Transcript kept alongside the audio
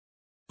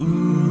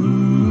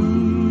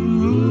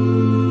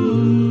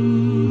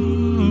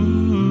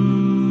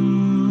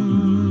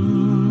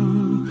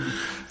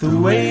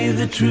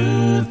the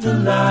truth, the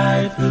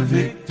life, the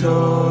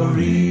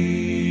victory.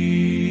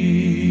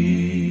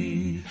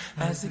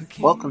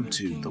 Welcome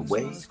to the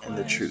Way and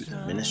the Truth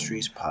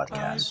Ministries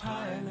podcast,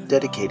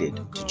 dedicated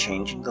to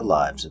changing the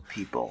lives of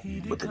people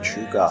with the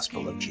true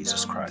gospel of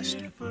Jesus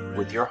Christ,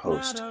 with your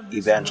host,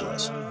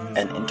 evangelist,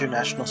 and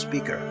international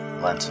speaker,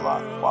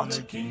 Lancelot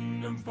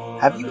Watson.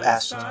 Have you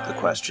asked the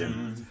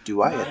question,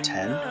 do I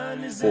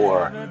attend,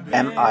 or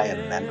am I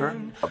a member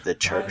of the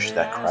church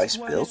that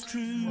Christ built?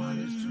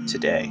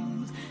 Today,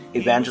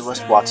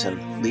 Evangelist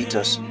Watson leads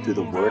us through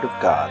the Word of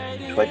God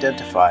to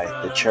identify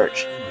the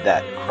church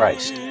that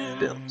Christ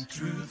built.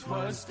 Truth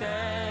was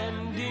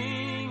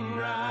standing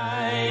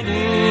right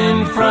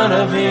in front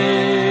of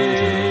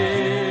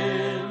him.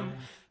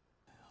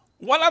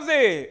 One of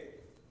the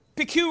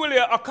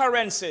peculiar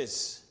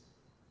occurrences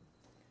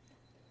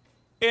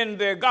in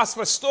the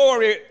gospel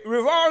story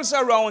revolves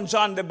around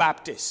John the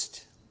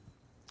Baptist.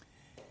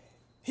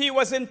 He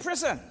was in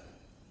prison.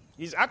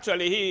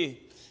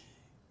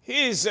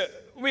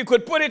 We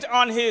could put it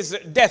on his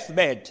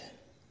deathbed.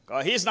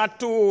 He's not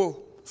too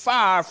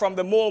far from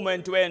the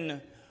moment when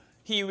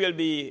he will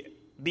be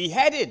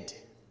beheaded.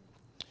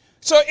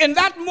 So in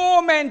that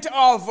moment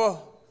of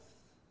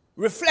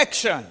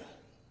reflection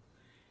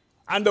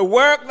and the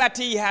work that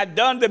he had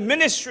done, the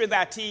ministry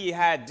that he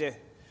had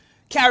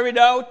carried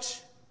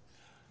out,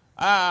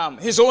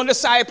 his own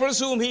disciples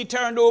whom he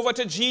turned over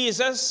to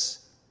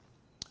Jesus,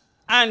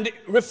 and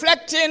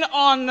reflecting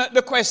on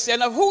the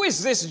question of who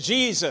is this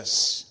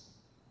Jesus?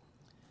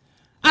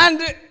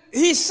 And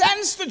he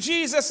sends to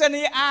Jesus and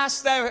he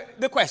asks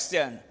the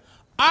question,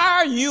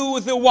 are you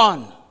the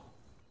one?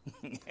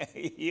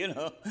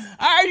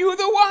 Are you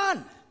the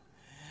one?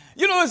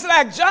 It's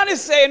like John is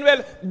saying,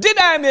 well, did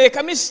I make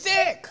a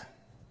mistake?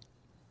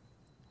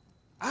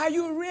 Are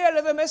you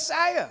really the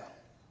Messiah?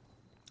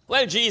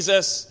 Well,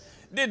 Jesus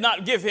did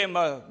not give him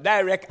a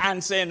direct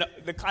answer in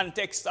the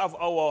context of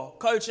our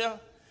culture.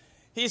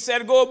 He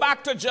said, go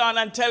back to John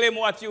and tell him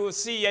what you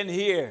see and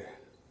hear.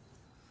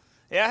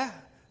 Yeah?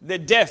 The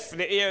deaf,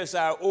 the ears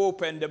are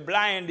open. The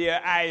blind,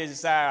 their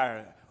eyes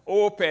are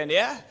open,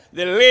 yeah?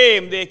 The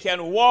lame, they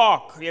can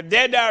walk. The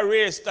dead are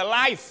raised to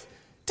life.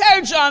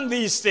 Tell John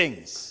these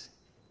things.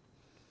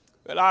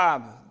 Well,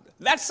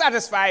 that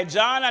satisfied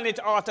John, and it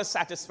ought to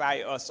satisfy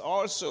us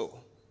also.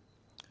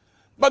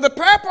 But the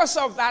purpose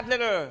of that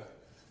little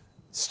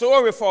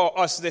story for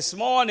us this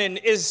morning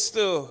is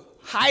to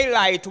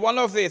highlight one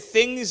of the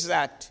things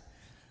that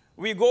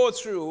we go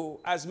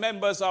through as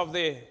members of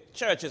the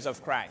churches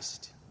of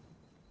Christ.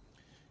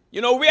 We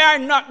are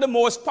not the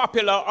most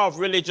popular of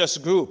religious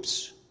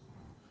groups.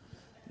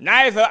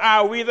 Neither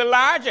are we the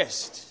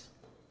largest.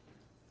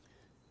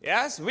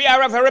 Yes, we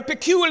are a very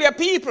peculiar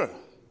people.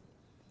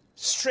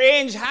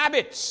 Strange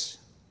habits.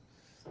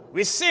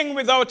 We sing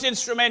without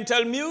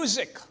instrumental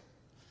music.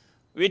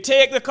 We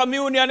take the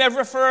communion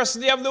every first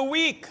day of the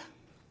week.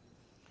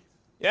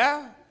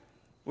 Yeah?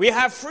 We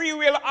have free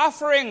will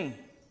offering.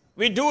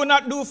 We do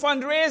not do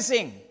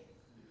fundraising.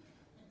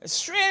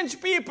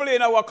 Strange people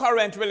in our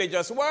current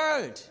religious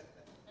world.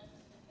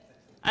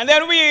 And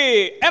then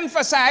we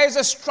emphasize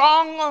a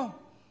strong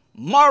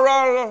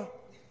moral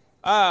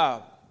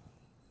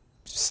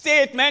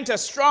statement, a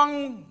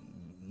strong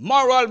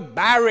moral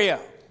barrier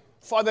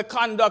for the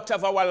conduct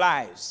of our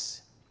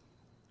lives.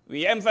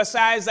 We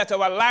emphasize that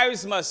our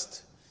lives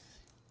must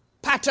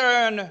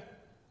pattern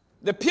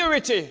the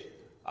purity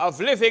of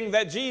living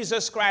that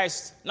Jesus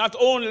Christ not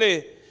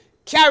only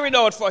carried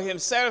out for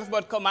himself,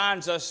 but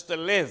commands us to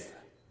live.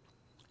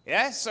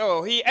 Yes,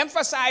 so he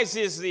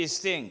emphasizes these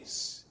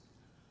things.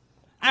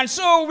 And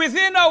so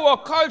within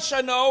our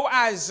culture now,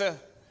 as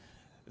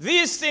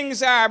these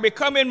things are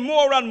becoming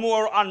more and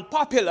more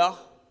unpopular,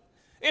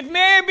 it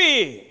may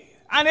be,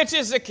 and it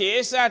is the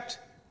case, that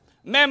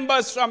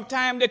members from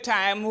time to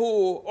time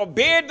who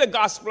obeyed the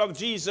gospel of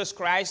Jesus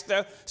Christ,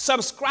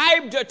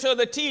 subscribed to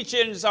the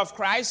teachings of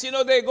Christ,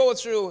 they go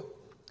through,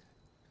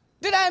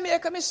 did I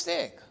make a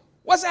mistake?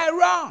 Was I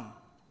wrong?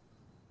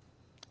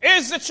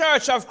 Is the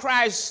church of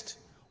Christ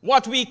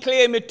what we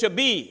claim it to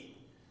be?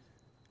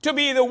 To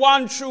be the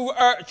one true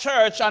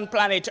church on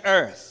planet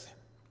Earth.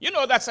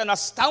 That's an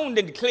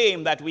astounding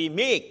claim that we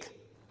make.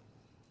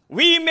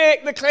 We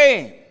make the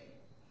claim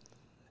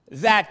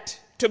that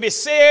to be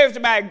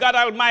saved by God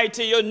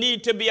Almighty, you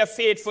need to be a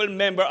faithful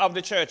member of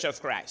the Church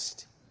of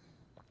Christ.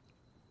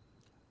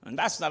 And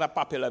that's not a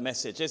popular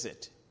message, is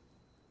it?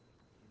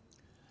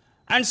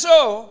 And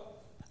so,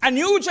 a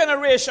new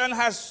generation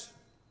has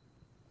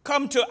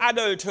come to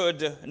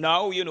adulthood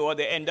now,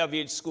 the end of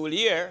each school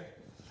year.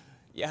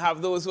 You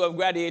have those who have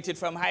graduated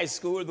from high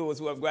school, those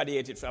who have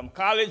graduated from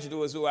college,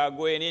 those who are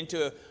going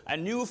into a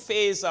new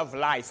phase of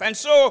life. And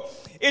so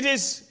it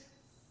is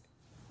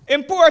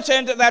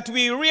important that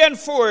we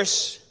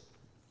reinforce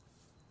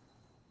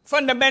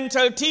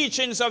fundamental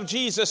teachings of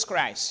Jesus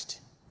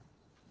Christ.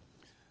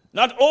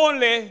 Not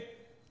only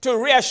to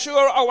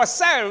reassure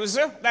ourselves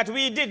that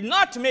we did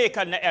not make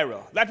an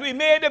error, that we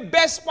made the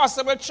best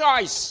possible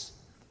choice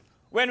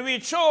when we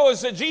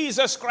chose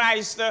Jesus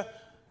Christ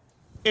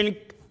in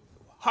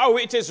how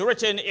it is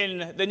written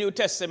in the New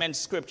Testament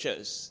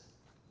scriptures.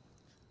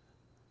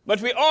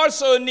 But we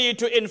also need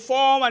to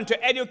inform and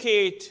to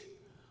educate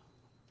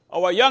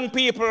our young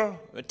people,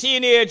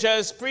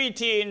 teenagers,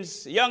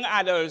 preteens, young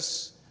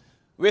adults,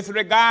 with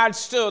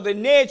regards to the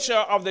nature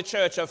of the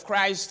Church of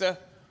Christ,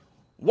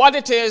 what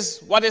it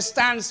is, what it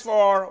stands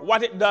for,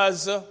 what it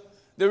does,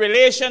 the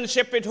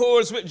relationship it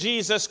holds with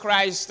Jesus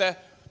Christ,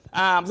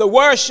 the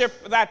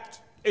worship that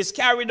is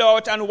carried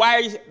out and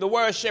why the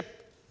worship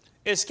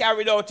is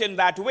carried out in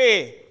that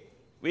way.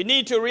 We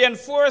need to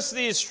reinforce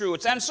these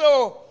truths. And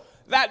so,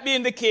 that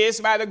being the case,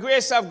 by the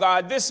grace of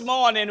God, this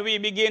morning we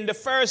begin the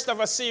first of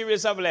a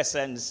series of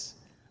lessons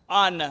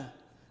on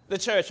the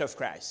Church of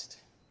Christ.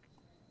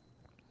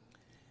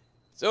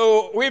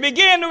 So we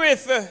begin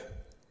with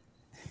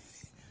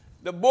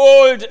the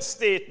bold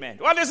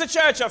statement. What is the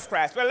Church of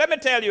Christ? Well, let me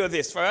tell you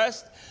this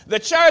first. The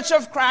Church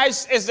of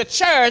Christ is the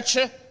church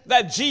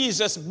that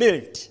Jesus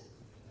built.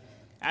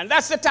 And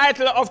that's the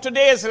title of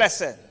today's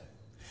lesson.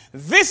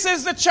 This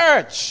is the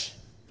church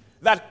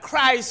that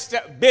Christ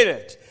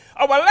built.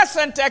 Our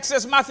lesson text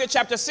is Matthew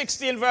chapter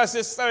 16,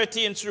 verses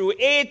 13 through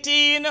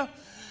 18.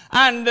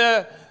 And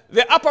the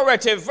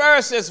operative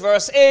verse is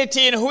verse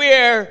 18,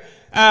 where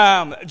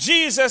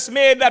Jesus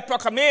made that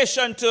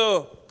proclamation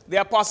to the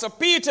Apostle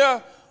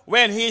Peter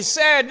when he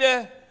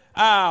said,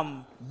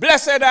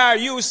 "Blessed are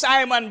you,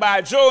 Simon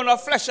Bar-Jonah,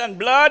 flesh and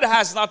blood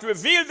has not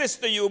revealed this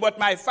to you, but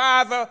my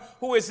Father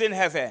who is in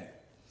heaven.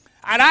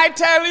 And I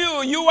tell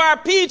you, you are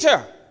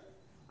Peter,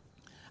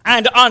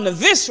 and on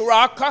this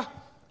rock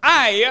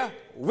I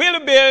will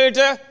build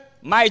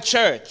my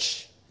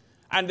church,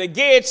 and the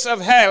gates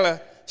of hell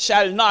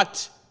shall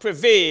not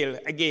prevail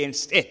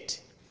against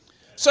it."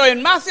 So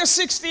in Matthew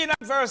 16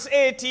 and verse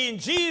 18,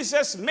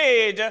 Jesus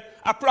made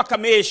a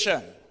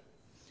proclamation.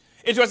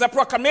 It was a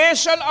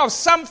proclamation of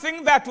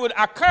something that would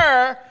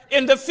occur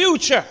in the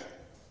future.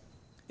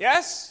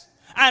 Yes?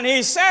 And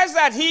he says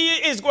that he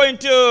is going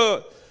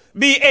to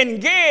be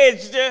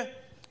engaged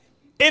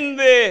in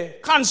the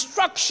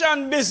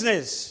construction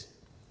business.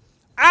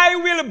 I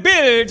will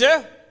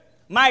build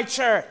my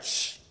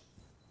church.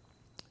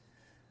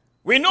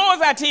 We know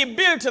that he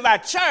built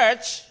that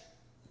church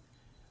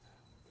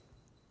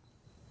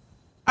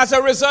as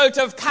a result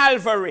of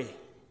Calvary.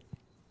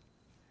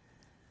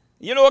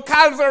 You know,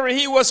 Calvary,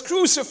 he was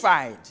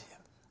crucified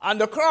on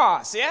the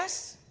cross,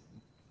 yes?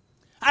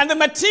 And the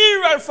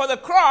material for the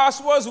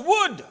cross was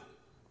wood.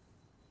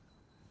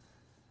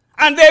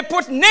 And they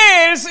put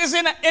nails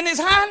in his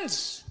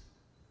hands.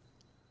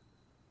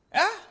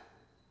 Yeah?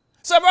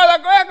 So,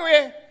 Brother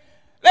Gregory,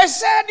 they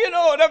said, you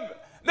know,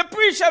 the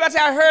preacher that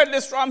I heard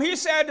this from, he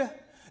said,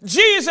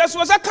 Jesus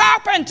was a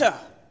carpenter.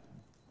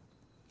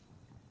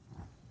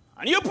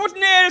 And you put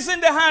nails in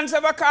the hands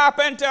of a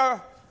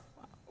carpenter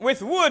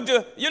with wood,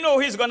 you know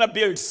he's going to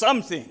build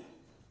something.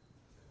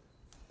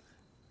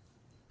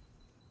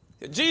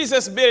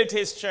 Jesus built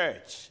his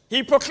church.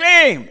 He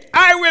proclaimed,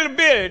 I will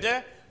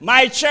build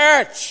my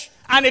church,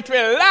 and it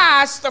will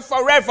last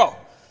forever.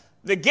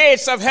 The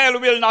gates of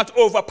hell will not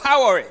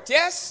overpower it.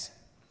 Yes?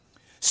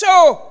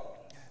 So,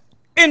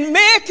 in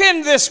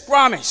making this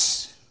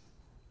promise,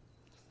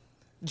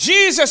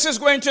 Jesus is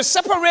going to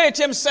separate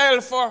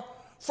himself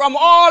from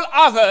all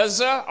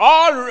others,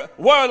 all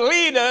world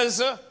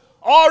leaders,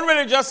 all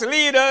religious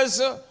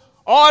leaders,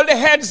 all the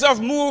heads of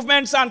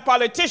movements and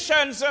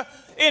politicians,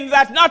 in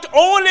that not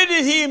only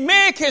did he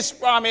make his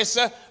promise,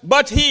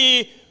 but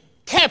he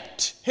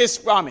kept his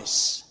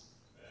promise.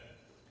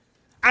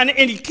 And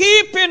in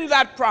keeping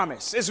that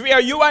promise is where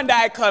you and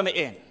I come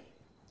in.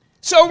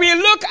 So we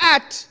look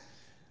at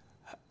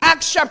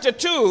Acts chapter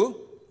 2,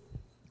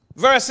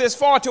 verses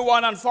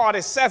 41 and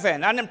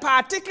 47. And in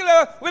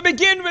particular, we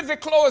begin with the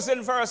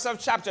closing verse of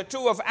chapter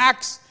 2 of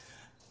Acts,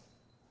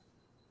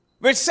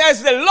 which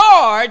says, the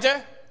Lord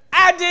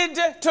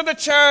added to the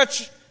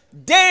church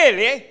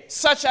daily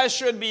such as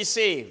should be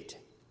saved.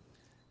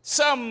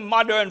 Some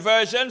modern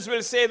versions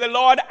will say the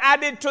Lord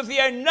added to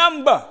their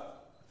number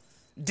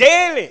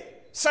daily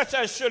such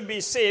as should be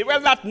saved. Well,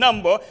 that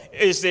number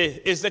is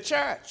the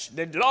church.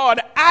 The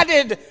Lord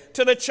added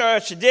to the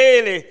church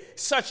daily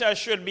such as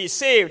should be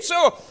saved.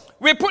 So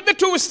we put the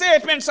two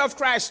statements of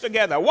Christ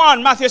together.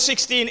 One, Matthew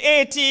 16,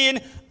 18,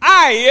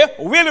 I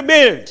will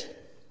build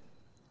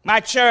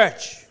my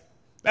church.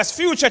 That's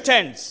future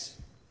tense.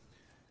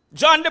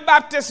 John the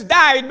Baptist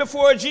died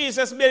before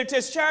Jesus built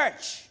his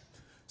church.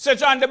 So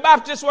John the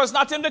Baptist was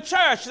not in the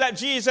church that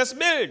Jesus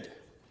built.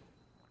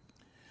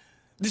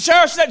 The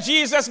church that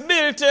Jesus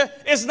built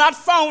is not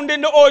found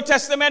in the Old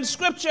Testament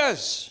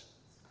scriptures.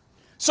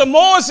 So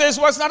Moses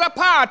was not a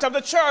part of the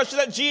church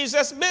that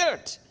Jesus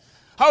built.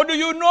 How do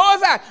you know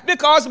that?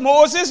 Because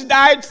Moses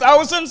died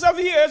thousands of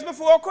years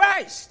before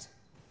Christ.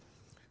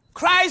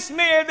 Christ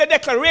made the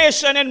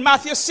declaration in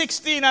Matthew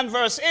 16 and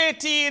verse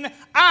 18,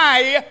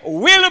 I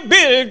will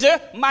build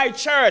my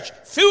church.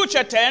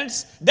 Future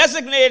tense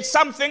designates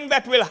something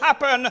that will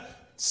happen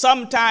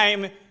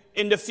sometime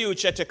in the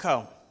future to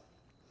come.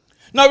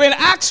 Now in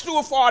Acts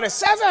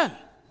 2:47,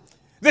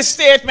 the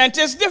statement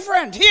is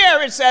different.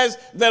 Here it says,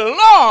 the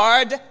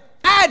Lord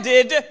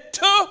added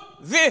to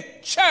the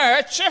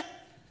church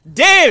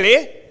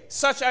daily,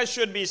 such as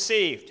should be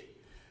saved.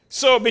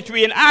 So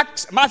between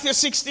Matthew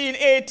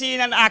 16:18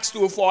 and Acts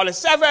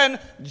 2:47,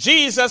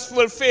 Jesus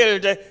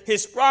fulfilled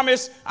his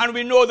promise, and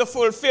we know the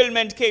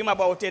fulfillment came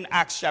about in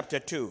Acts chapter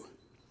 2.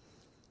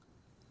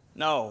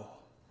 Now,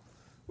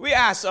 we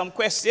ask some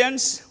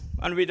questions,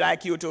 and we'd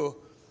like you to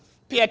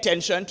pay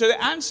attention to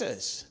the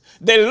answers.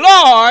 The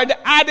Lord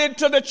added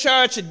to the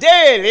church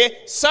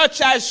daily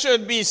such as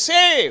should be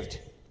saved.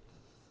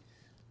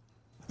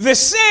 The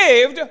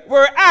saved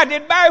were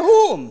added by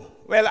whom?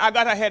 Well, I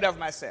got ahead of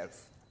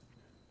myself.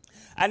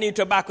 I need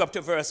to back up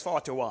to verse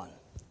 41.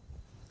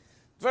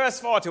 Verse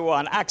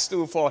 41, Acts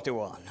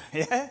 2:41.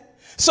 Yeah?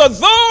 So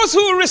those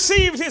who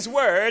received his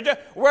word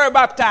were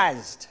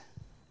baptized,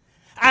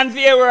 and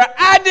there were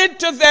added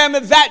to them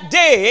that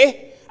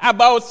day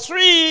about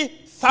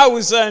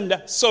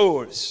 3,000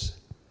 souls.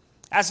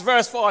 That's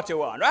verse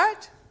 41,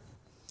 right?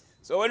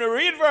 So when we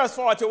read verse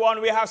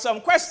 41, we have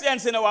some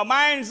questions in our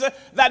minds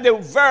that the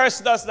verse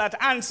does not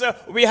answer.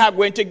 We are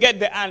going to get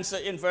the answer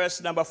in verse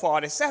number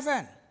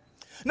 47.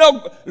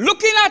 Now,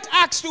 looking at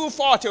Acts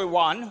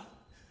 2:41,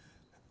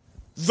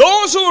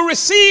 those who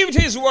received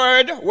his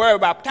word were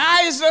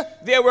baptized.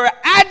 There were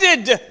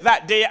added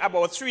that day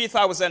about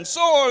 3,000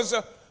 souls.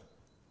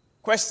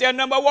 Question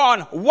number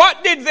one,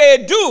 what did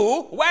they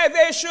do why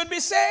they should be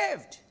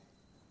saved?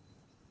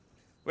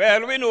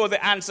 Well, we know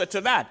the answer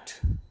to that.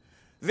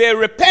 They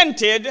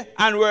repented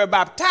and were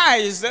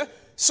baptized,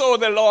 so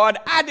the Lord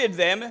added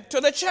them to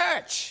the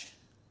church.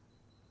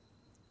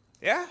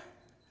 Yeah?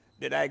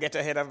 Did I get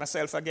ahead of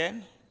myself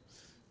again?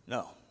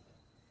 No.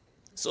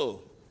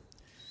 So,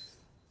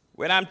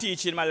 when I'm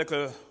teaching my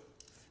little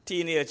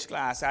teenage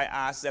class, I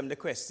ask them the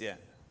question.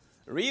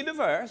 Read the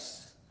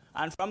verse,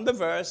 and from the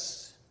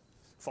verse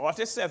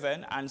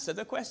 47, answer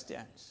the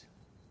questions.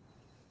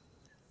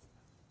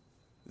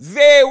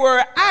 They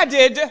were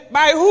added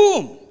by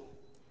whom?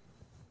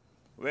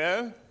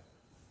 Well,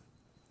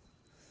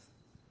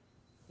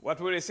 what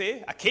will you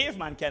say? A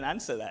caveman can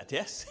answer that,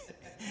 yes?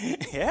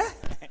 Yeah?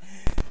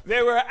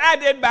 They were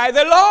added by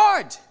the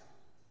Lord.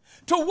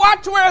 To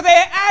what were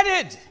they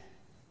added?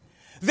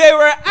 They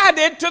were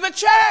added to the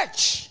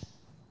church.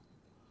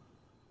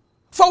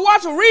 For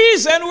what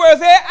reason were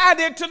they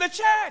added to the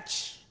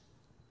church?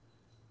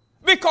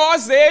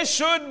 Because they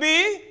should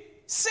be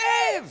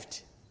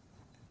saved.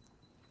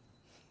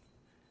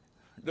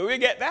 Do we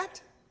get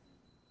that?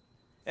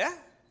 Yeah?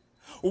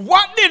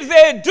 What did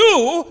they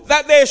do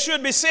that they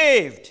should be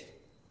saved?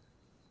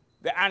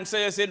 The answer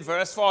is in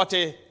verse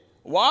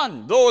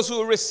 41. Those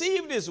who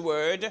received his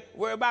word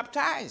were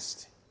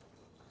baptized.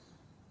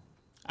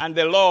 And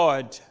the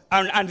Lord,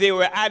 and they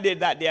were added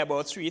that day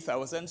about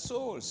 3,000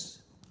 souls.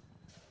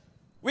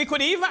 We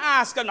could even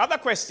ask another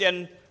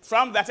question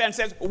from that and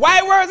says,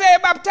 why were they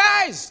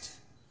baptized?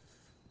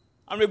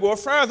 And we go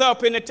further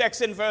up in the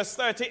text in verse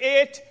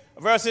 38,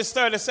 verses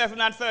 37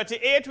 and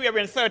 38. We are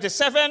in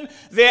 37.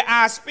 They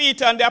asked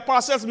Peter and the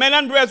apostles, men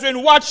and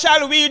brethren, what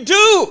shall we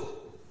do?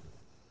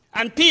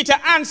 And Peter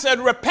answered,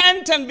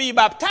 repent and be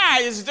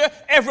baptized,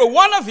 every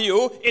one of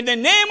you, in the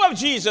name of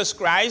Jesus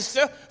Christ,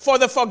 for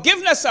the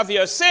forgiveness of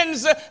your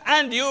sins,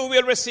 and you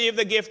will receive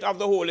the gift of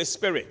the Holy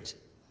Spirit.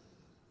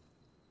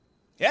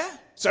 Yeah?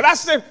 So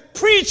that's the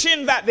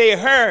preaching that they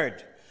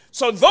heard.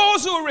 So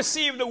those who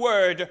received the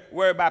word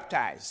were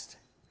baptized.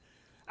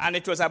 And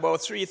it was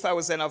about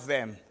 3,000 of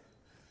them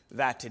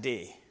that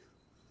day.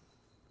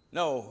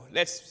 Now,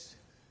 let's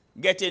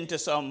get into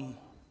some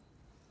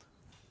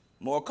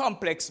more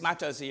complex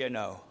matters here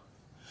now.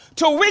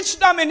 To which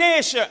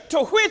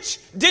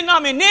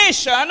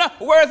denomination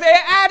were they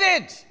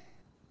added?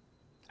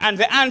 And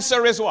the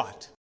answer is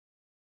what?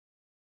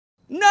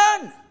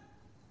 None.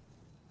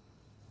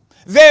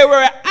 They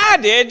were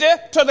added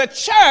to the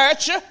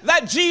church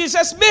that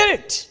Jesus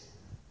built.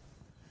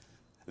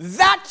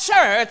 That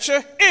church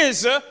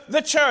is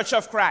the church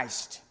of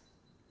Christ.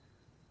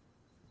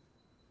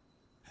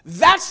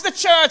 That's the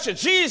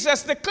church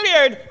Jesus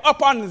declared,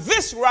 upon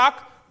this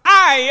rock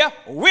I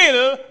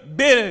will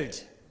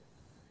build.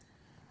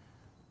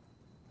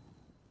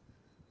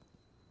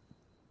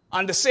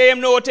 On the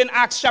same note, in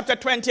Acts chapter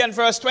 20 and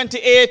verse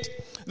 28,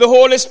 the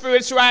Holy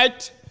Spirit's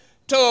right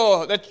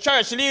to the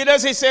church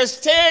leaders. He says,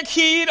 take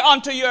heed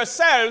unto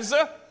yourselves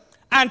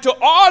and to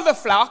all the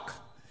flock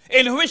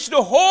in which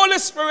the Holy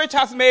Spirit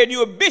hath made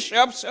you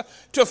bishops,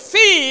 to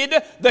feed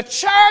the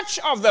church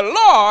of the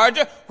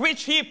Lord,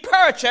 which he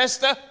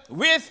purchased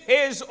with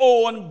his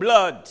own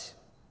blood.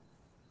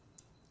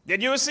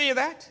 Did you see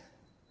that?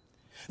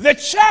 The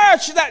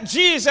church that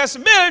Jesus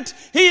built,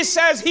 he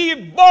says he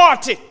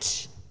bought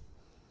it.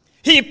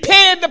 He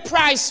paid the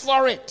price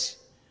for it.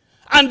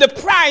 And the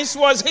price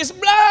was his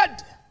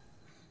blood.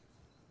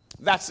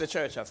 That's the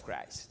church of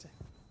Christ.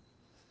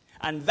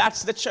 And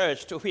that's the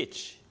church to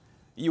which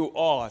you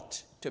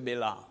ought to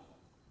belong.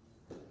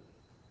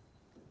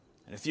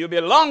 And if you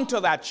belong to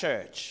that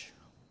church,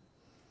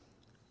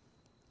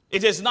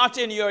 it is not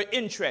in your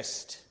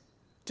interest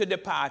to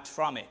depart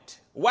from it.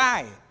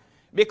 Why?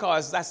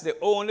 because that's the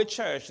only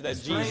church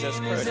that Jesus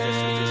purchased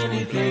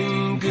with his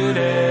own blood. Could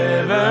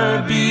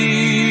ever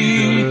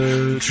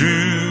be.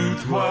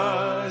 Truth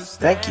was.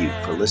 Thank you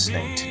for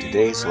listening to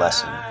today's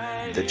lesson,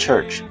 The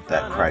Church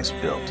That Christ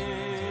Built.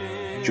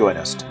 Join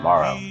us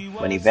tomorrow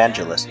when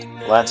evangelist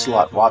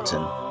Lancelot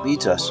Watson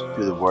leads us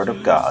through the Word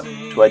of God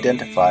to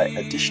identify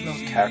additional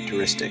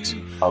characteristics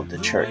of the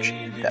church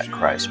that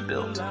Christ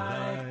built.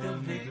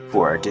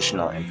 For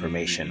additional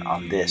information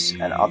on this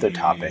and other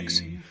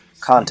topics,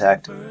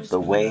 contact The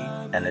Way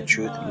and the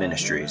Truth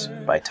Ministries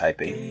by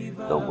typing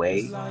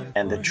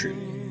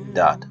thewayandthetruth.com.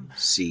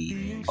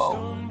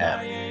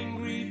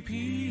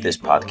 This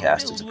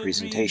podcast is a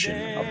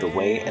presentation of The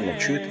Way and the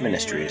Truth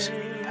Ministries,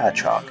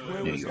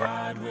 Patchogue, New York.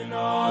 When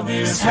all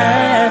this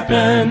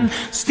happened,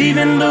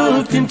 Stephen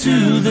looked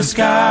into the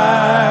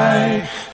sky.